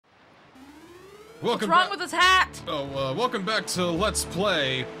What's wrong with his hat? Oh, welcome back to Let's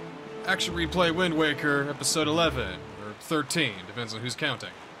Play Action Replay Wind Waker, episode 11, or 13, depends on who's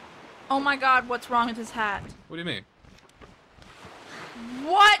counting. Oh my god, what's wrong with his hat? What do you mean?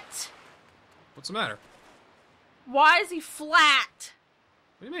 What? What's the matter? Why is he flat?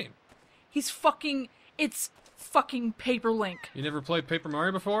 What do you mean? He's fucking... It's fucking Paper Link. You never played Paper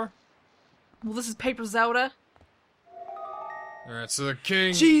Mario before? Well, this is Paper Zelda. Alright, so the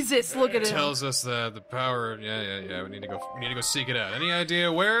king... Jesus, look at him. ...tells us that the power... Yeah, we need to go seek it out. Any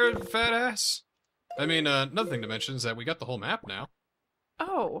idea where, fat ass? I mean, another thing to mention is that we got the whole map now.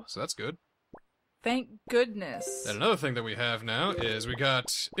 Oh. So that's good. Thank goodness. And another thing that we have now is we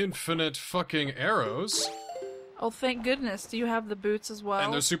got infinite fucking arrows. Oh, thank goodness. Do you have the boots as well?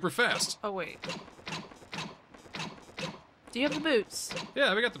 And they're super fast. Oh, wait. Do you have the boots?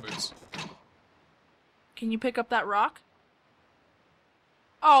 Yeah, we got the boots. Can you pick up that rock?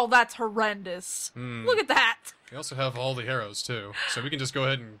 Oh, that's horrendous. Look at that. We also have all the arrows, too. So we can just go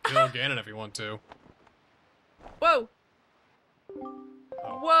ahead and kill Ganon if we want to. Whoa. Oh.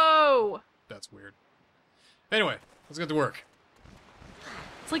 Whoa. That's weird. Anyway, let's get to work.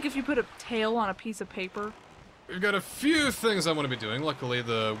 It's like if you put a tail on a piece of paper. We've got a few things I want to be doing. Luckily,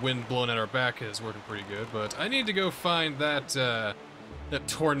 the wind blowing at our back is working pretty good, but I need to go find that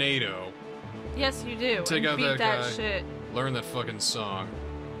tornado. Yes, you do. Take out beat that guy. Shit. Learn that fucking song.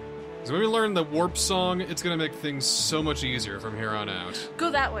 So when we learn the warp song, it's gonna make things so much easier from here on out.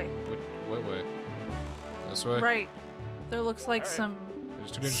 Go that way. What way? This way? Right. There looks like some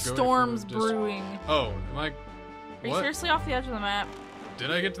storms brewing. Oh, am I... Are you What? seriously off the edge of the map?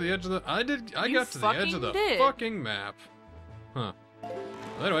 Did I get to the edge of the... I did. I You got to the edge of the fucking did. fucking map. Huh.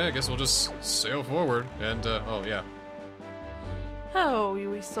 Well, anyway, I guess we'll just sail forward and, oh, yeah. Oh,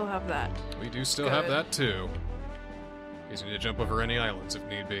 we still have that. We do still have Good. that, too. In case we need to jump over any islands if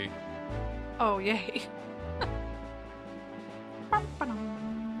need be. Oh, yay.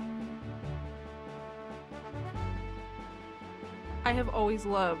 I have always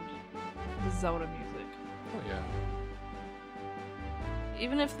loved the Zelda music. Oh, yeah.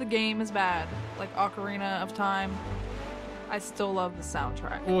 Even if the game is bad, like Ocarina of Time, I still love the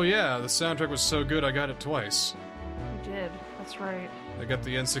soundtrack. Well, yeah, the soundtrack was so good I got it twice. You did, that's right. I got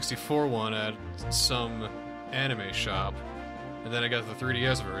the N64 one at some anime shop, and then I got the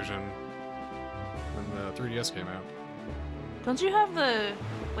 3DS version when the 3DS came out. Don't you have the,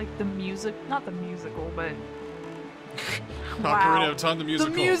 like, the music, not the musical, but... Ocarina of Time, the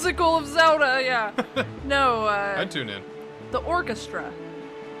musical. The musical of Zelda, yeah. No, I'd tune in. the orchestra.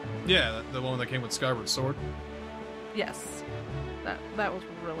 Yeah, the one that came with Skyward Sword. Yes. That was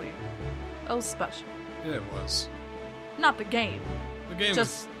really... That was special. Yeah, it was. Not the game. The game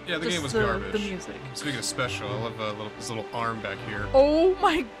just, was... Yeah, the game was the, garbage. the music. Speaking of special, I love this little arm back here. Oh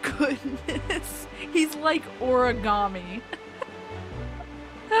my goodness. He's like origami.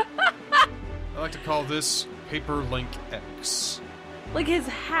 I like to call this Paper Link X. Like his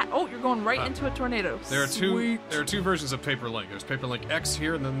hat. Oh, you're going right into a tornado. There are Sweet. two versions of Paper Link. There's Paper Link X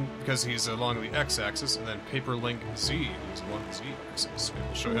here, and then because he's along the X-axis, and then Paper Link Z, who's along the Z-axis.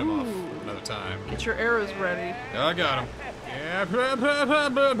 We'll show him off another time. Get your arrows ready. Yeah, I got him. Yeah.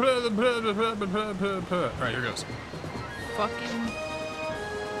 Alright, here goes. Fucking.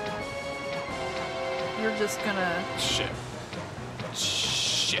 You're just gonna. Shit.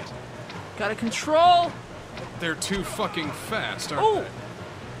 Gotta control. They're too fucking fast, aren't Oh!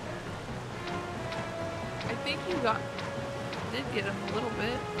 they? I think you did get him a little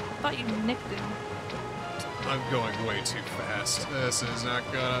bit. I thought you nicked him. I'm going way too fast. This is not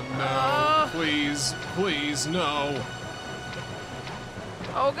gonna... No. Please, no.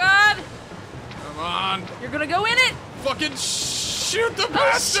 Oh god! Come on. You're gonna go in it! Fucking shoot the Oh,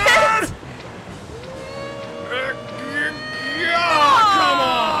 bastard! shit! Come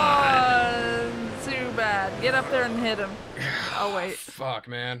on! Too bad. Get up there and hit him. Oh, wait. Fuck,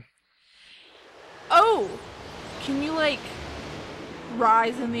 man. Oh! Can you, like,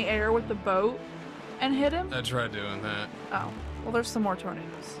 rise in the air with the boat and hit him? I tried doing that. Oh. Well, there's some more tornadoes,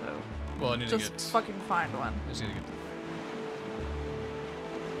 so Well, I need just to get... fucking find one. I just need to get...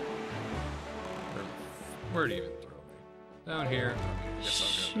 Where do you even throw me? Down here? Okay, I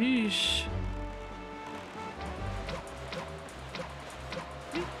guess I'll go. Sheesh.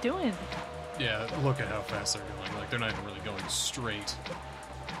 What are you doing? Yeah, look at how fast they're going. Like, they're not even really going straight.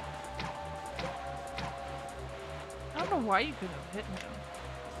 I don't know why you couldn't have hit me.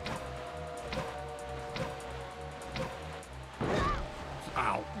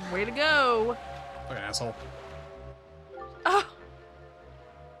 Ow. Way to go. Fucking asshole. Oh!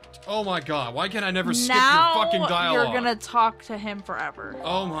 Oh my god, why can't I never skip now your fucking dialogue? You're gonna talk to him forever.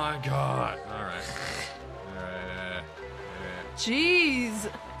 Oh my god. Alright. Jeez.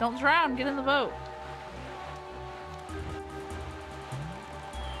 Don't drown. Get in the boat.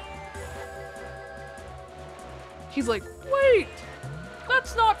 He's like, wait!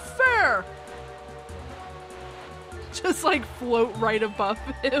 That's not fair! Just like float right above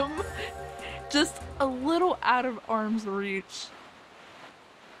him. Just a little out of arm's reach.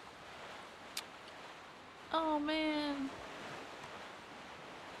 Oh man.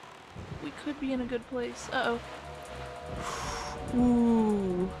 We could be in a good place. Uh-oh.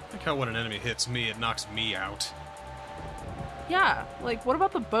 Ooh. I like how when an enemy hits me, it knocks me out. Yeah, like what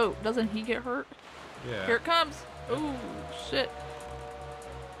about the boat? Doesn't he get hurt? Yeah. Here it comes. Ooh, shit.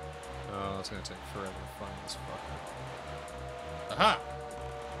 Oh, it's gonna take forever to find this fucker. Aha!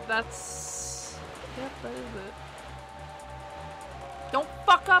 That's... Yep, that is it. Don't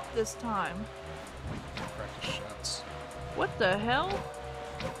fuck up this time. Practice shots. What the hell?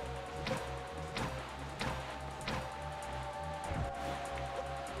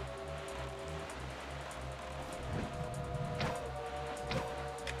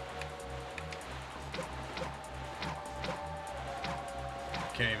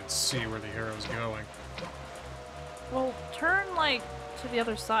 Can't even see where the arrow's going. Well, turn, like, to the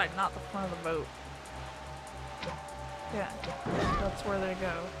other side, not the front of the boat. Yeah, that's where they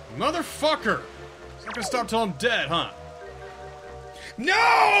go. Motherfucker! It's not gonna stop till I'm dead, huh?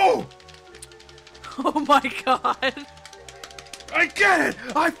 No! Oh my god. I get it!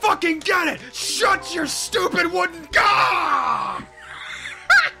 I fucking get it! Shut your stupid wooden... Gah!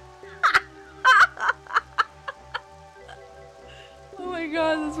 Oh my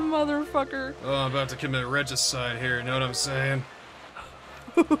god, this motherfucker. Oh, I'm about to commit regicide here, you know what I'm saying?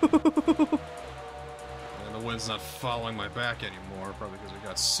 And the wind's not following my back anymore, probably because we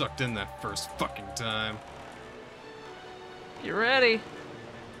got sucked in that first fucking time. You ready?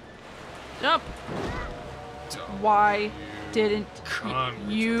 Jump! Don't Why didn't Come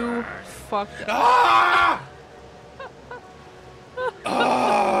you back. fucked up? Ah!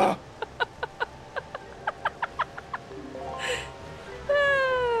 Ah!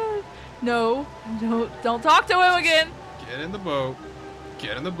 No, don't talk to him again. Get in the boat.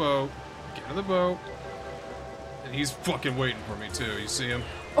 Get in the boat. Get in the boat. And he's fucking waiting for me too. You see him?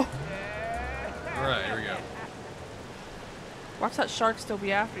 Oh. Alright, here we go. Watch that shark still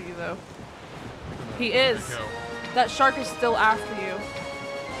be after you, though. He There is. we go. That shark is still after you.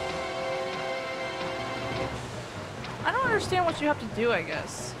 I don't understand what you have to do, I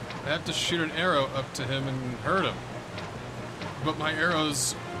guess. I have to shoot an arrow up to him and hurt him. But my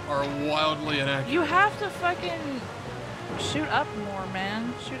arrows are wildly inaccurate. You have to fucking shoot up more,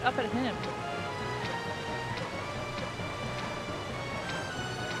 man. Shoot up at him.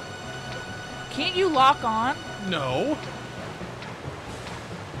 Can't you lock on? No.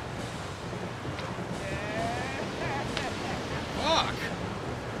 Fuck.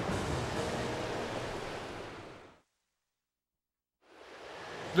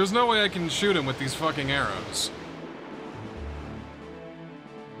 There's no way I can shoot him with these fucking arrows.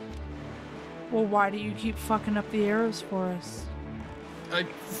 Well, why do you keep fucking up the arrows for us? I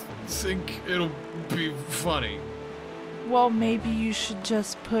think it'll be funny. Well, maybe you should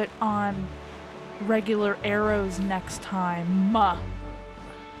just put on regular arrows next time. How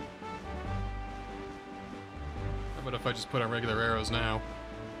about if I just put on regular arrows now?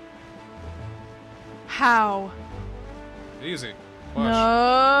 How? Easy. Watch.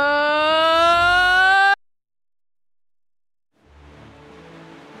 No.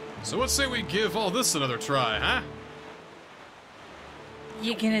 So let's say we give all this another try, huh?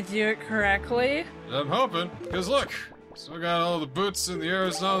 You gonna do it correctly? I'm hoping. Because look, still got all the boots and the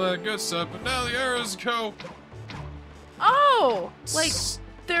arrows and all that good stuff, but now the arrows go... Oh, like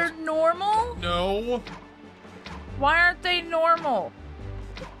they're normal? No. Why aren't they normal?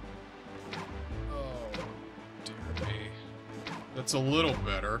 Oh, dear me. That's a little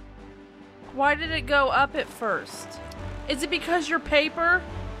better. Why did it go up at first? Is it because you're paper?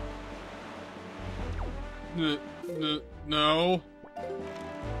 No.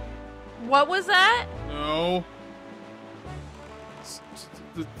 What was that? No.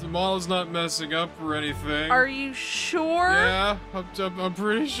 The model's not messing up or anything. Are you sure? Yeah, I'm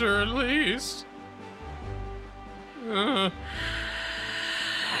pretty sure at least.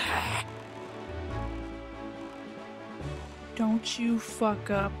 Don't you fuck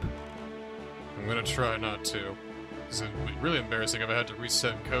up. I'm gonna try not to. It's really embarrassing if I had to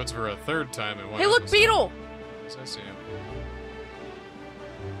reset codes for a third time in one Hey, look, episode. Beetle! Yes, I see him.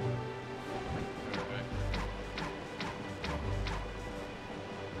 Okay.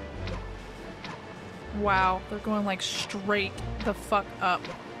 Wow, they're going like straight the fuck up.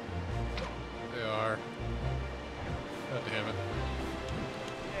 They are. God damn it.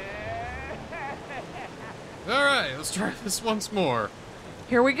 Alright, let's try this once more.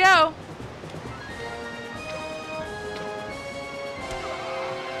 Here we go.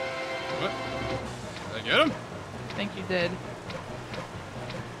 What? Did I get him? I think you did.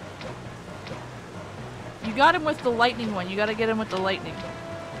 You got him with the lightning one. You gotta get him with the lightning.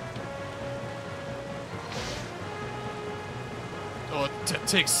 Oh, it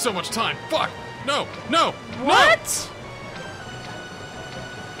takes so much time. Fuck! No! No! What?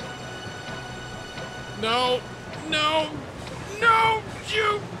 No! No! No!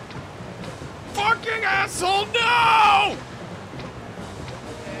 You fucking asshole! No!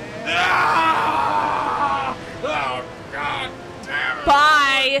 Ah! Oh, God damn it!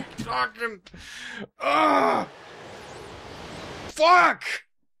 Bye! Fucking. Fuck!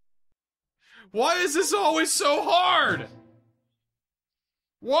 Why is this always so hard?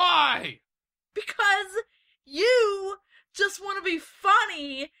 Why? Because you just want to be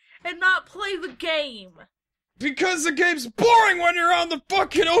funny and not play the game. Because the game's boring when you're on the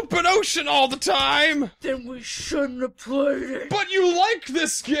fucking open ocean all the time! Then we shouldn't have played it. But you like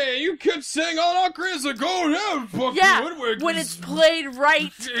this game! You kept saying, oh, not Chris, like, oh, yeah, fucking Woodwick. When it's played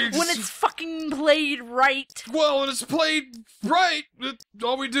right. When it's fucking played right. Well, when it's played right,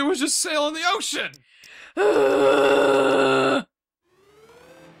 all we do is just sail in the ocean!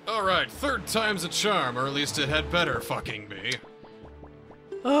 Alright, third time's a charm, or at least it had better fucking be.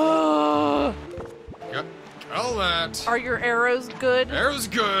 Yep. All that. Are your arrows good? Arrow's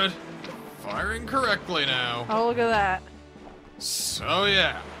good. Firing correctly now. Oh, look at that. So,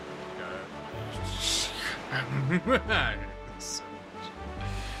 yeah.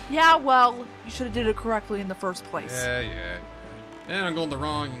 Yeah, well, you should have did it correctly in the first place. Yeah. And I'm going the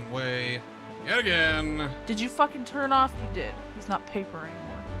wrong way. Yet again. Did you fucking turn off? You did. He's not paper anymore.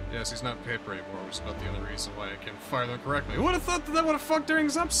 Yes, he's not paper anymore, which is about the only reason why I can fire them correctly. Who would have thought that would have fucked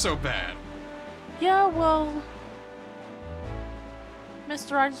things up so bad? Yeah, well...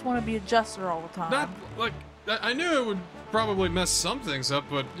 Mister, I just want to be a jester all the time. Not, like, I knew it would probably mess some things up,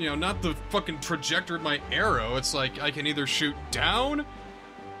 but, you know, not the fucking trajectory of my arrow. It's like, I can either shoot down,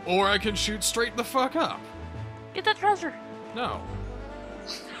 or I can shoot straight the fuck up. Get that treasure. No.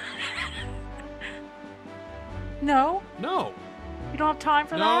 No? No. You don't have time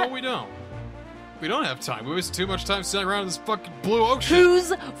for that? No, we don't. We don't have time. We wasted too much time sitting around in this fucking blue ocean.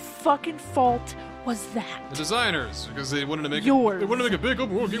 Whose fucking fault was that? The designers, because they wanted to make Yours. They wanted to make a big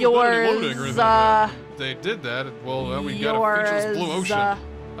open world game Yours, without any loading or anything. Like that. They did that. Well, now we got a featureless blue ocean. How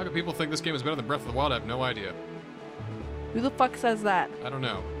can people think this game is better than Breath of the Wild? I have no idea. Who the fuck says that? I don't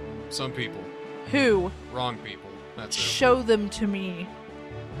know. Some people. Who? Wrong people. That's it. Show them to me.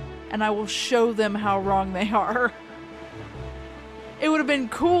 And I will show them how wrong they are. It would have been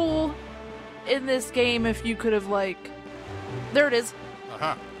cool in this game if you could have, like... There it is.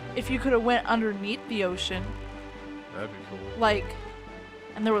 Aha. If you could have went underneath the ocean. That'd be cool. Like...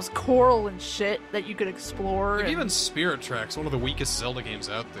 And there was coral and shit that you could explore. Like and... even Spirit Tracks, one of the weakest Zelda games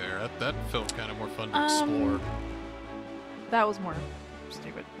out there. That felt kind of more fun to explore. That was more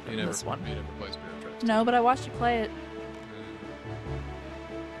stupid You than never, this one. You never play Spirit Tracks. No, but I watched you play it.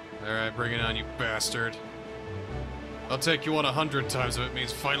 Alright, bring it on, you bastard. I'll take you on 100 times if it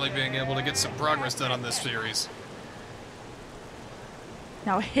means finally being able to get some progress done on this series.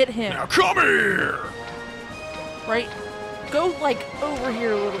 Now hit him. Now come here! Right? Go, like, over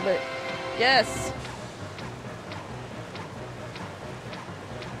here a little bit. Yes.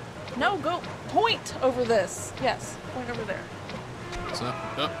 No, go point over this. Yes, point over there. What's up?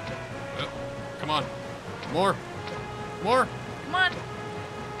 Up. Come on. More. More. Come on.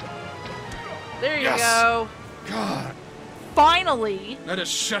 There you Yes. go. God. Finally. I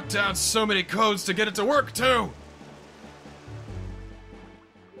just shut down so many codes to get it to work, too!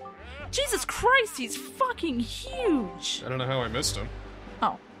 Jesus Christ, he's fucking huge. I don't know how I missed him.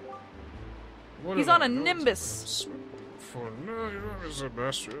 Oh. What He's did on I a do? Nimbus. For no, you know, it's the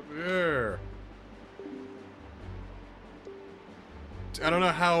best. Yeah. I don't know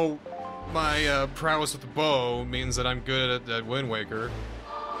how my prowess with the bow means that I'm good at Wind Waker.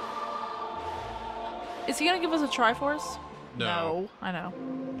 Is he gonna give us a Triforce? No. I know.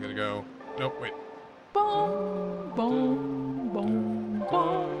 I'm gonna go. Nope, wait. Boom, boom, boom,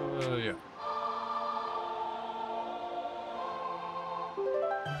 boom. Yeah.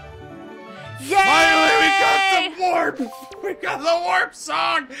 Yay! Finally, we got the warp! We got the warp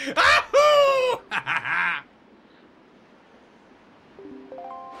song! Ahoo!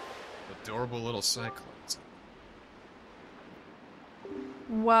 Adorable little cyclones.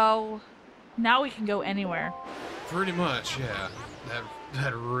 Well, Now we can go anywhere. Pretty much, yeah.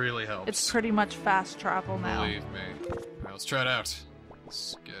 That really helps. It's pretty much fast travel now. Believe me. Alright, let's try it out.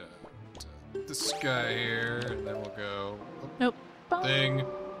 Let's get this guy here, and then we'll go. Nope. Thing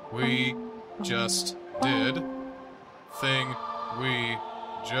we just did. Thing we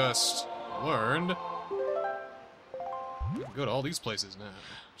just learned. We can go to all these places now.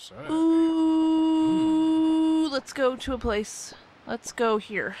 So, Ooh, let's go to a place. Let's go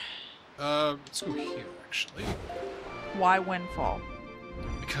here. let's go here, actually. Why Windfall?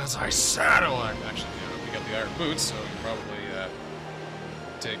 Because I saddle. Actually, yeah, we got the iron boots, so we can probably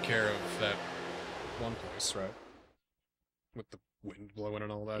take care of that one place, right? With the wind blowing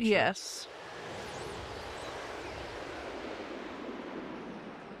and all that. Yes.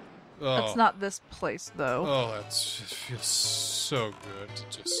 Oh. That's not this place, though. Oh, it feels so good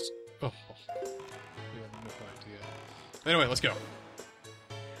to just. Oh, you have no idea. Anyway, let's go.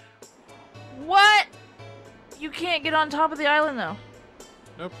 What? You can't get on top of the island, though.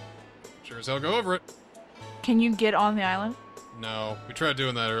 Nope. Sure as hell go over it. Can you get on the island? No, we tried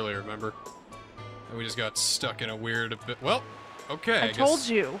doing that earlier, remember? And we just got stuck in a weird bit. Well, okay. I guess told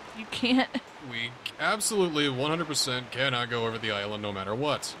you. You can't. We absolutely 100% cannot go over the island no matter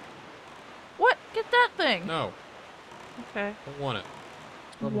what. What? Get that thing. No. Okay. Don't want it.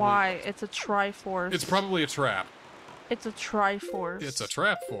 Probably, Why? It's a Triforce. It's probably a trap. It's a Triforce. It's a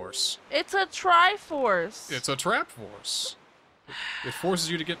trap force. It's a Triforce. It's a trap force. It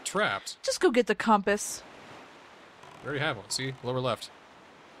forces you to get trapped. Just go get the compass. We already have one. See? Lower left.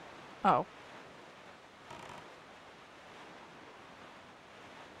 Oh.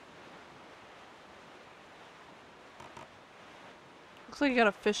 Looks like you got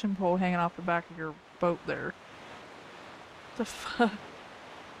a fishing pole hanging off the back of your boat there. The fuck?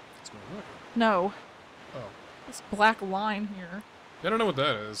 It's my right. No. Oh. This black line here. I don't know what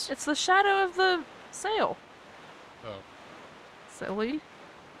that is. It's the shadow of the sail. Oh. Silly.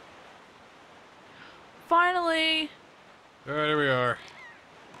 Finally! Alright, here we are.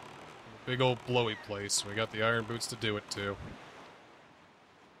 Big old blowy place. We got the iron boots to do it too.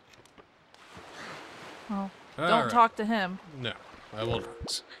 Oh. All Don't right. talk to him. No, I will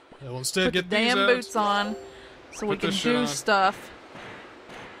not. I will instead Put get the these damn out. boots on so we Put can this shit do on. stuff.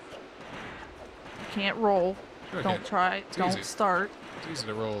 You can't roll. Sure I Don't can. try. It's Don't easy. start. It's easy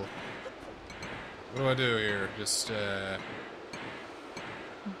to roll. What do I do here? Just,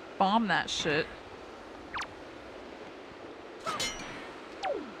 Bomb that shit.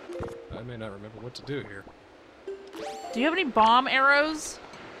 I may not remember what to do here. Do you have any bomb arrows?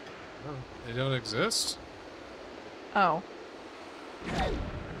 Oh, they don't exist? Oh.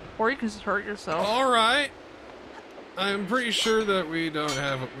 Or you can just hurt yourself. Alright! I'm pretty sure that we don't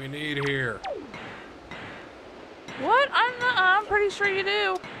have what we need here. What? I'm pretty sure you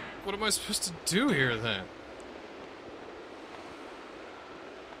do. What am I supposed to do here, then?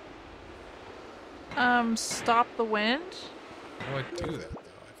 Stop the wind? How do I do that, though?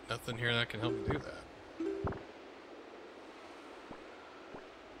 I have nothing here that can help me do that.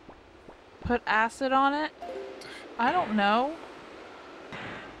 Put acid on it? I don't know.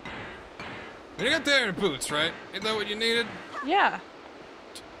 You got the iron boots, right? Ain't that what you needed? Yeah.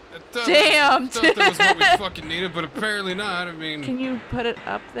 I thought Damn, I thought that was what we fucking needed, but apparently not. I mean... Can you put it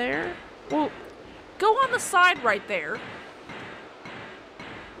up there? Well, go on the side right there.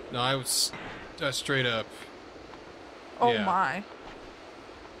 No, I was straight up. Oh Yeah. my.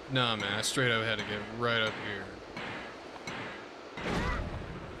 Nah, man, I straight up had to get right up here.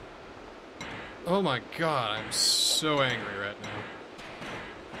 Oh my god, I'm so angry right now.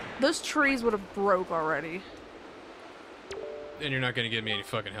 Those trees would have broke already. And you're not gonna give me any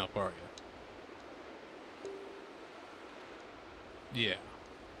fucking help, are you? Yeah.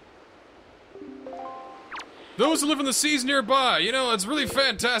 Those who live in the seas nearby, you know, it's really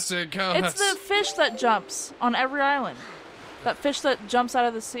fantastic how It's the fish that jumps on every island. That fish that jumps out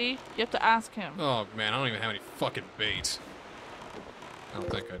of the sea, you have to ask him. Oh man, I don't even have any fucking bait. I don't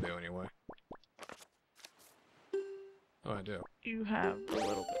think I do anyway. Oh, I do. You have a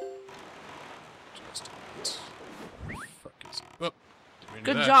little bit. Just a bit. Fuck is... Oh, didn't mean to do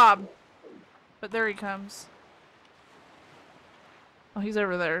Good that. job. But there he comes. Oh, he's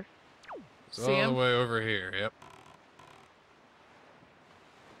over there. It's See all him? the way over here, yep.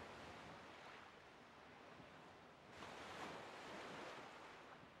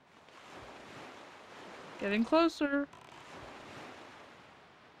 Getting closer.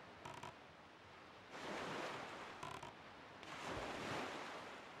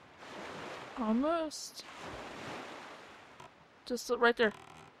 Almost. Just look right there.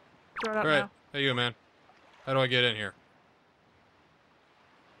 Throw it out Alright, now. hey you man. How do I get in here?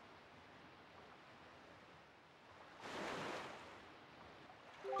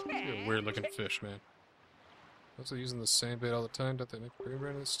 You're a weird looking fish, man. Also using the same bait all the time, don't they make green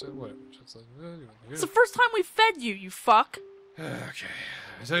brand instead? Whatever. Just like, It's the first time we fed you, you fuck. Okay.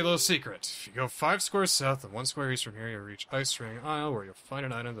 I'll tell you a little secret. If you go 5 squares south and 1 square east from here, you'll reach Ice Ring Isle, where you'll find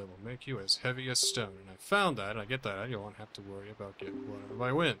an item that will make you as heavy as stone. And I found that, and I get that, you won't have to worry about getting blown out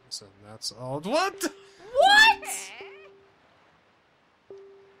by winds. And that's all. What? What?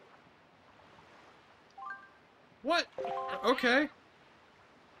 What? Okay.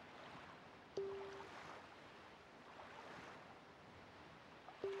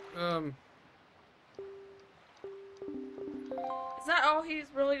 Is that all he's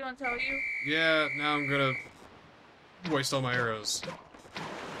really gonna tell you? Yeah, now I'm gonna waste all my arrows.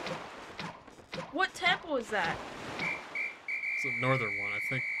 What temple is that? It's the northern one, I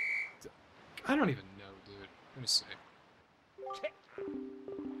think. I don't even know, dude. Let me see.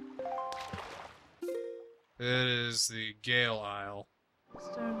 It is the Gale Isle.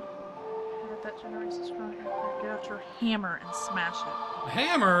 Stone. That generates a strong air. Get out your hammer and smash it.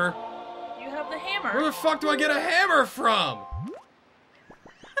 Hammer? You have the hammer. Where the fuck do I get a hammer from?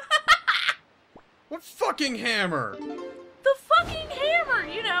 What fucking hammer? The fucking hammer!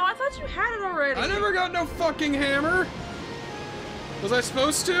 You know, I thought you had it already. I never got no fucking hammer! Was I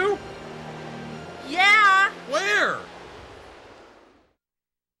supposed to? Yeah! Where?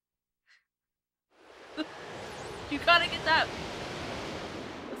 You gotta get that.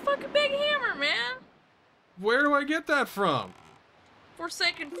 The fucking big hammer, man! Where do I get that from?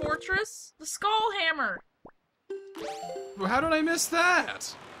 Forsaken Fortress? The skull hammer! How did I miss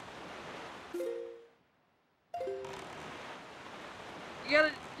that? You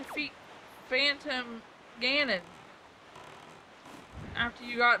gotta defeat Phantom Ganon after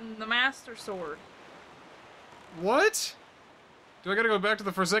you gotten the Master Sword. What? Do I gotta go back to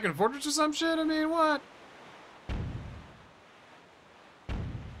the Forsaken Fortress or some shit? I mean, what?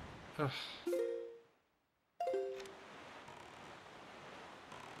 Ugh.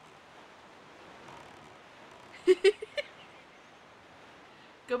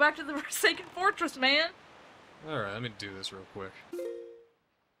 Go back to the Forsaken Fortress, man! Alright, let me do this real quick.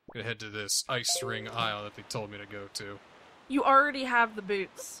 I'm gonna head to this Ice Ring Isle that they told me to go to. You already have the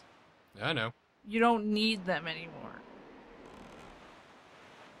boots. Yeah, I know. You don't need them anymore.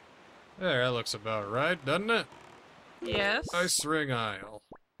 There, that looks about right, doesn't it? Yes? Ice Ring Isle.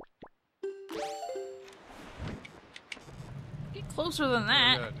 Get closer than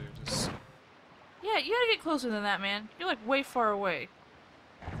that. Yeah, dude, just... Yeah, you gotta get closer than that, man. You're like way far away.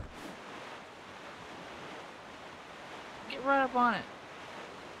 Get right up on it.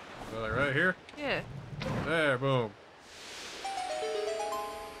 Well, like right here? Yeah. There, boom.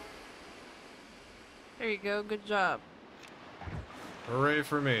 There you go. Good job. Hooray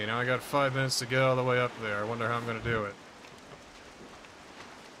for me. Now I got 5 minutes to get all the way up there. I wonder how I'm gonna do it.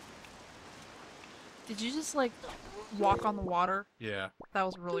 Did you just, like, walk on the water? Yeah. That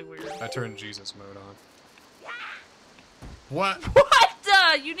was really weird. I turned Jesus mode on. What? What?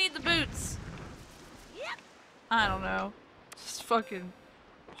 You need the boots. I don't know. Just fucking...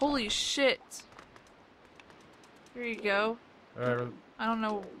 Holy shit. Here you go. Alright, I don't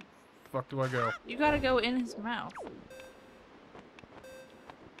know. fuck do I go? You gotta go in his mouth.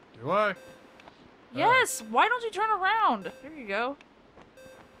 Do I? Yes! Why don't you turn around? There you go.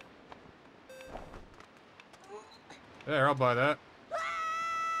 There, I'll buy that.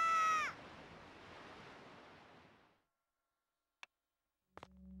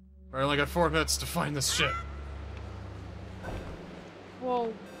 I only got 4 minutes to find this shit.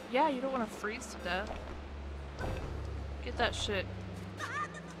 Well, yeah, you don't want to freeze to death. Get that shit.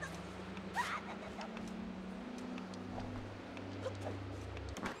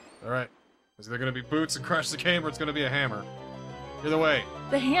 Alright. Is there gonna be boots and crush the game, or it's gonna be a hammer? Either way.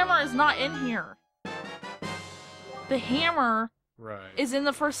 The hammer is not in here. The hammer Right. is in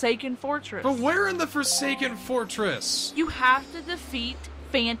the Forsaken Fortress. But where in the Forsaken Fortress? You have to defeat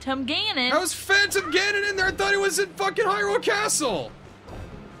Phantom Ganon. How's Phantom Ganon in there? I thought he was in fucking Hyrule Castle!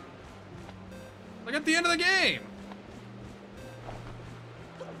 Like at the end of the game!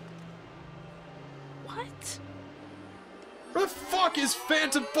 What? Where the fuck is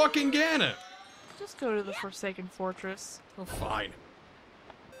Phantom fucking Ganon? Just go to the Forsaken Fortress. Oh, fine.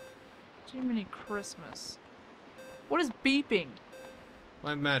 Jiminy Christmas. What is beeping?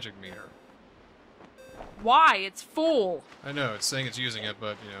 My magic meter. Why? It's full. I know, it's saying it's using it,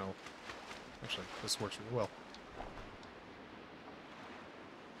 but, you know... Actually, this works really well.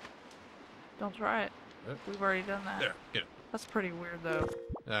 Don't try it. We've already done that. There, get it. That's pretty weird, though.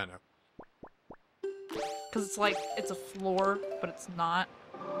 I know. Because it's like, it's a floor, but it's not.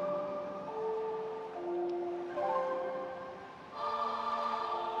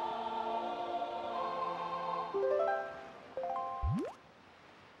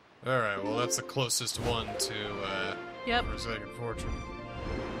 Alright, well that's the closest one to, Yep. Forsaken Fortune.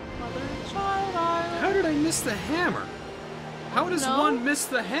 Mother and Child Island. How did I miss the hammer? How does one miss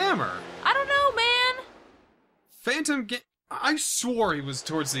the hammer? I don't know, man. Phantom I swore he was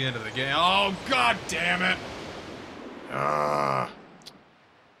towards the end of the game. Oh, god damn it!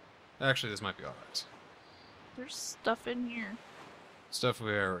 Actually, this might be alright. There's stuff in here. Stuff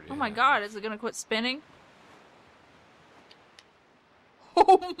we already Oh my had. god, is it gonna quit spinning?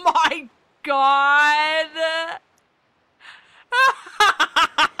 Oh my god!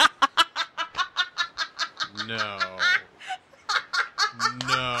 No.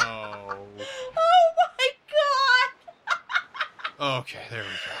 No. Oh my god! Okay, there we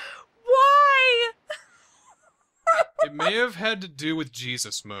go. Why? It may have had to do with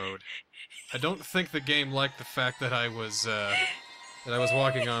Jesus mode. I don't think the game liked the fact that I was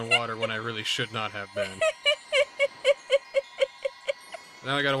walking on water when I really should not have been.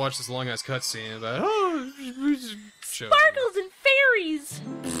 Now I gotta watch this long-ass cutscene about, Sparkles and fairies!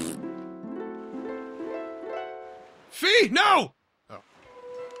 Fee, no! Oh.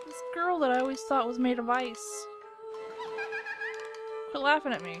 This girl that I always thought was made of ice. Quit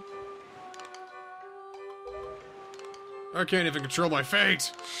laughing at me. I can't even control my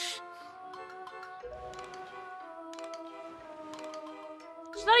fate!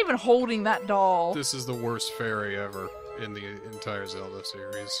 She's not even holding that doll. This is the worst fairy ever in the entire Zelda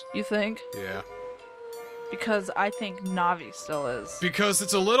series. You think? Yeah. Because I think Navi still is. Because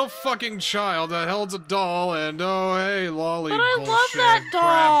it's a little fucking child that holds a doll and, oh, hey, lolly But I bullshit, love that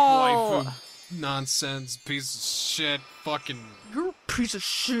doll! crap, waifu, nonsense, piece of shit, fucking... You're a piece of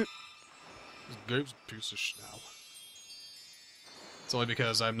shit. This game's a piece of shit now. It's only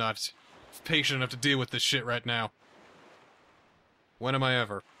because I'm not patient enough to deal with this shit right now. When am I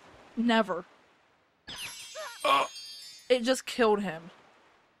ever? Never. It just killed him.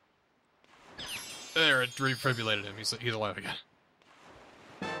 There, it refibrillated him. He's alive again.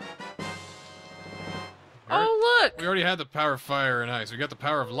 Oh, look! We already had the power of fire and ice. We got the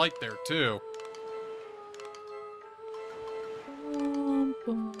power of light there, too. Bum,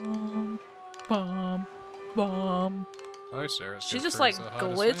 bum, bum, bum. Hi, Sarah. She just, like,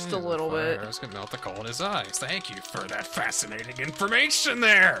 glitched a little bit. I was gonna melt the coal in his eyes. Thank you for that fascinating information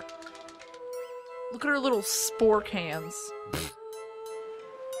there! Look at her little spork hands.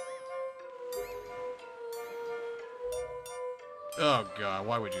 Oh, God,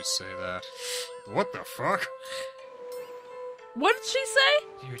 why would you say that? What the fuck? What did she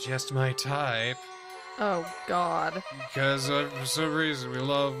say? You're just my type. Oh, God. Because for some reason we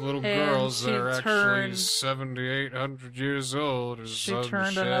love little And girls she that are actually turned- 7,800 years old. Or She some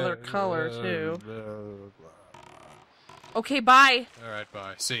turned shit. another color, too. Blah, blah, blah. Okay, bye. Alright,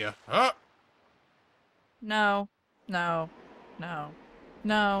 bye. See ya. Oh! No. No. No.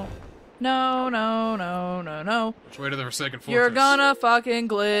 No. No, no, no, no, no. Which way to the Forsaken Fortress? You're gonna fucking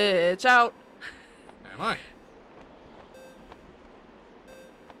glitch out. Am I?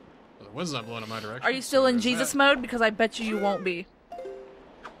 Well, the wind's not blowing in my direction. Are you still in there's Jesus that. mode? Because I bet you won't be.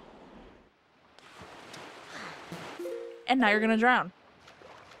 And now you're gonna drown.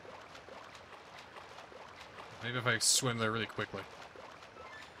 Maybe if I swim there really quickly.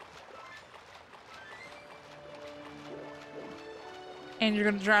 And you're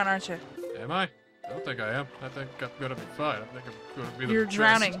gonna drown, aren't you? Am I? I don't think I am. I think I'm gonna be fine. I think I'm gonna be the You're best.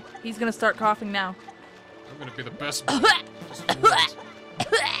 drowning. He's gonna start coughing now. I'm gonna be the best. Just wait.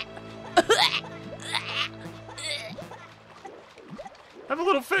 Have a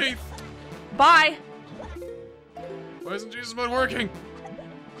little faith. Bye. Why isn't Jesus mode working?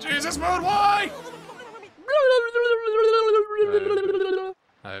 Jesus mode, why?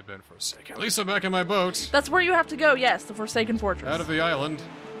 I have been forsaken. At least I'm back in my boat. That's where you have to go, yes, the Forsaken Fortress. Out of the island.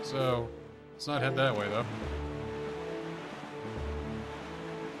 So, let's not head that way, though.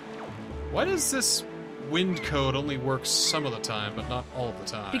 Why does this wind code only work some of the time, but not all of the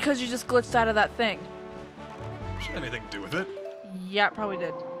time? Because you just glitched out of that thing. Should have anything to do with it. Yeah, it probably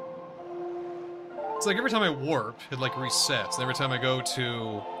did. It's like every time I warp, it like resets. And every time I go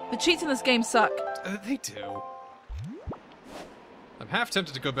to... The cheats in this game suck. They do. I'm half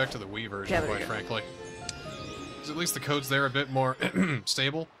tempted to go back to the Wii version, Yeah, there quite you go. frankly. Because at least the code's there a bit more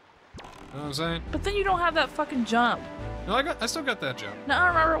stable. You know what I'm saying? But then you don't have that fucking jump. No, I still got that jump. No, I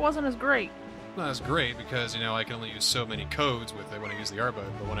remember it wasn't as great. Not as great because, you know, I can only use so many codes with it when I use the R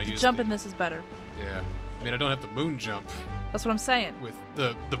button, but when I The use jump the, in this is better. Yeah. I mean, I don't have the moon jump That's what I'm saying. with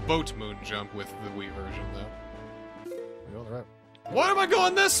the boat moon jump with the Wii version, though. We go the right. Why am I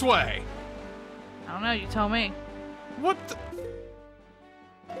going this way? I don't know, you tell me. What the...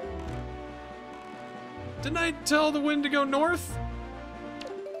 Didn't I tell the wind to go north?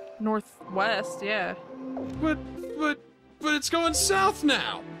 Northwest, yeah. But it's going south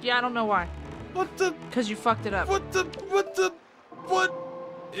now. Yeah, I don't know why. What the? Because you fucked it up. What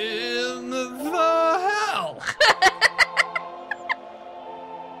in the hell?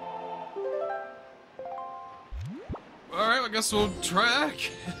 Alright, I guess we'll try that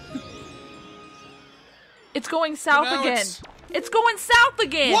again. It's going south Now again. it's- It's going south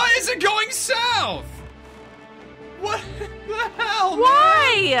again. Why is it going south? What the hell,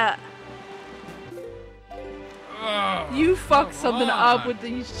 Why? man? Ugh, You fucked something come up on. with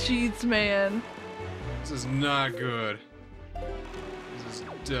these cheats, man. This is not good. This is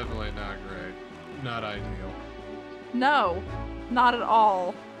definitely not great. Not ideal. No, not at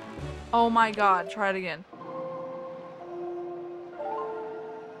all. Oh my god, try it again.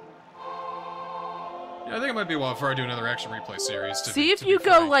 Yeah, I think it might be a while before I do another action replay series. See if you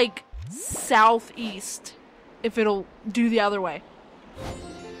go, like, southeast, if it'll do the other way.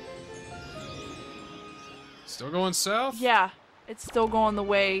 Still going south? Yeah, it's still going the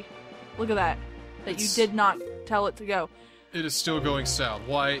way. Look at that. That you It's- did not tell it to go. It is still going south.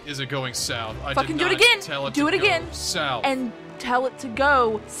 Why is it going south? I Fucking did do it not again. Tell it Do to it go again. South. And tell it to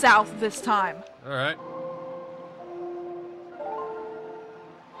go south this time. All right.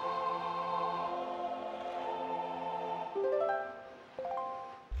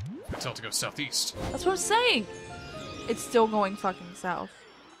 I tell it to go southeast. That's what I'm saying. It's still going fucking south.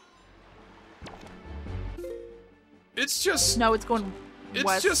 It's just. No, it's going It's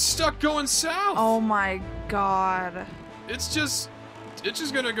west. just stuck going south. Oh my god. It's just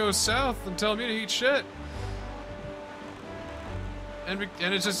gonna go south and tell me to eat shit. And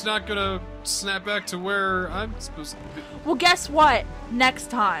it's just not gonna snap back to where I'm supposed to be. Well, guess what? Next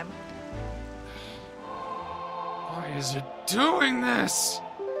time. Why is it doing this?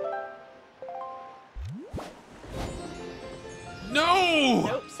 No!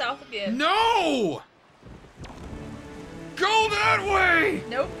 Nope, south again. No! Go that way!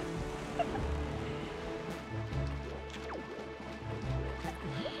 Nope.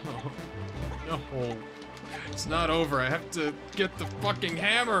 No. It's not over. I have to get the fucking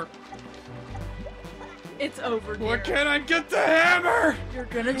hammer. It's over, Why dear. can't I get the hammer? You're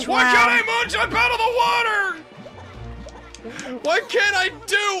gonna drown. Why can't I moon jump out of the water? Why can't I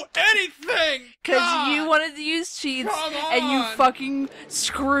do anything? Because God, you wanted to use cheats, Come and you on. fucking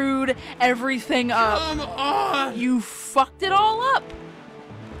screwed everything up. Come on! You fucked it all up.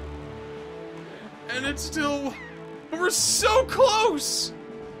 And it's still... We're so close!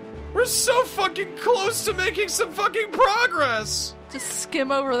 We're so fucking close to making some fucking progress! Just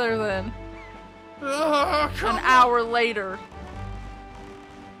skim over there then. Come An hour later.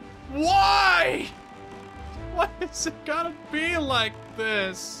 Why? Why is it gotta be like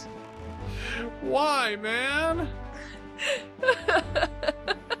this? Why, man?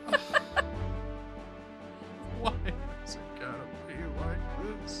 Why is it gotta be like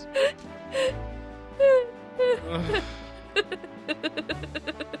this? Ugh.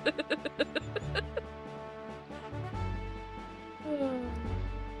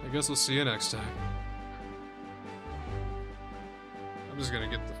 I guess we'll see you next time. I'm just gonna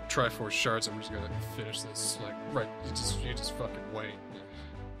get the Triforce shards. I'm just gonna finish this. Like, right? You just fucking wait.